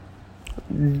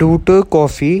Doutor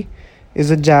Coffee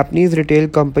is a Japanese retail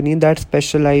company that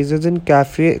specializes in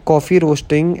coffee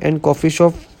roasting and coffee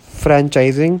shop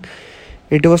franchising.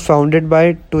 It was founded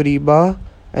by Toriba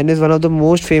and is one of the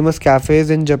most famous cafes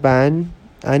in Japan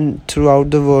and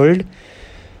throughout the world.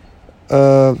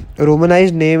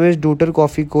 Romanized name is Doutor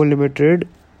Coffee Co. Limited.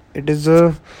 It is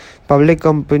a public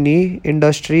company.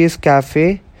 Industry is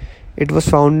cafe. It was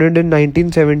founded in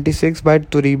 1976 by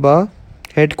Toriba.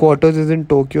 Headquarters is in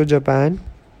Tokyo, Japan.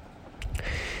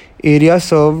 Area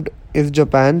served is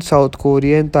Japan, South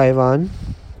Korea, and Taiwan.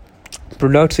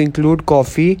 Products include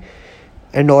coffee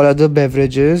and all other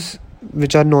beverages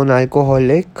which are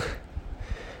non-alcoholic.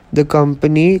 The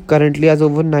company currently has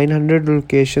over 900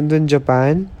 locations in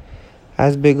Japan,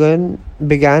 has began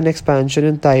expansion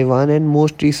in Taiwan and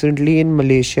most recently in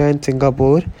Malaysia and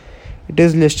Singapore. It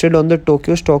is listed on the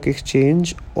Tokyo Stock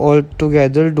Exchange.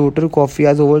 Altogether, Doutor Coffee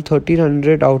has over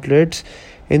 1300 outlets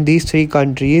in these three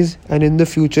countries, and in the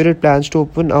future it plans to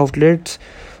open outlets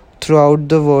throughout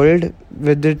the world,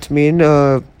 with its main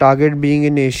target being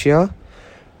in Asia.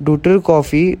 Doutor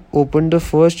Coffee opened the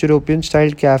first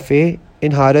European-style cafe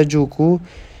in Harajuku,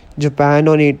 Japan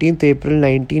on 18th April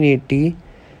 1980.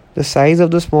 The size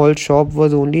of the small shop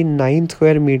was only 9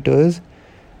 square meters.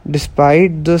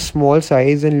 Despite the small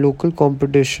size and local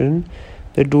competition,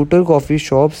 the Doutor Coffee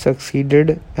shop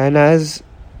succeeded and has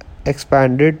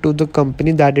expanded to the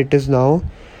company that it is now.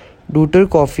 Doutor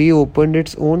Coffee opened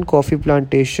its own coffee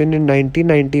plantation in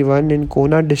 1991 in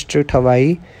Kona District,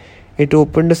 Hawaii. It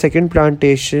opened a second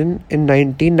plantation in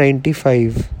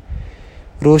 1995.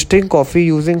 Roasting coffee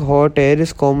using hot air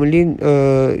is commonly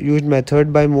used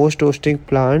method by most roasting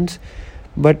plants,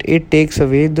 but it takes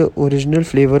away the original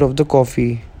flavor of the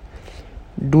coffee.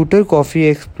 Doutor Coffee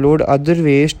explored other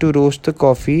ways to roast the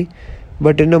coffee,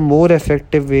 but in a more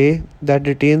effective way that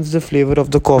retains the flavor of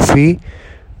the coffee.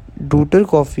 Doutor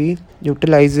Coffee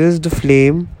utilizes the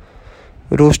flame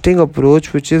roasting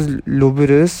approach, which is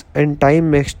laborious and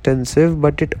time extensive,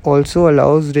 but it also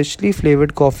allows richly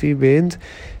flavored coffee beans.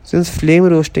 Since flame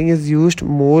roasting is used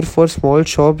more for small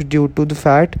shops due to the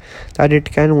fact that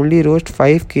it can only roast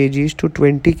 5 kgs to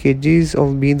 20 kgs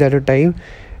of beans at a time,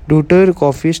 Doutor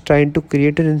Coffee is trying to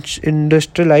create an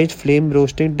industrialized flame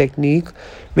roasting technique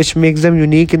which makes them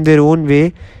unique in their own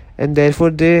way, and therefore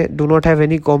they do not have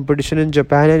any competition in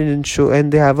Japan,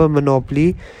 and they have a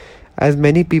monopoly, as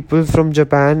many people from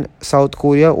Japan, South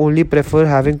Korea only prefer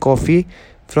having coffee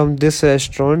from this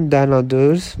restaurant than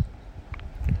others.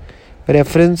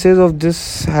 References of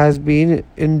this has been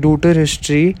in Doutor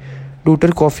history. Doutor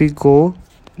Coffee Co.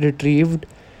 retrieved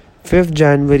 5th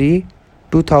January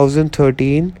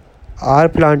 2013. Our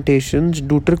plantations,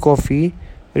 Doutor Coffee,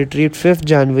 retrieved 5th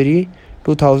January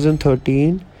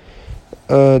 2013.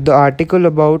 The article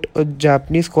about a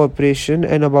Japanese corporation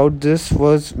and about this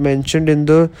was mentioned in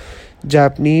the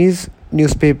Japanese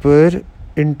newspaper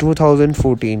in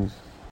 2014.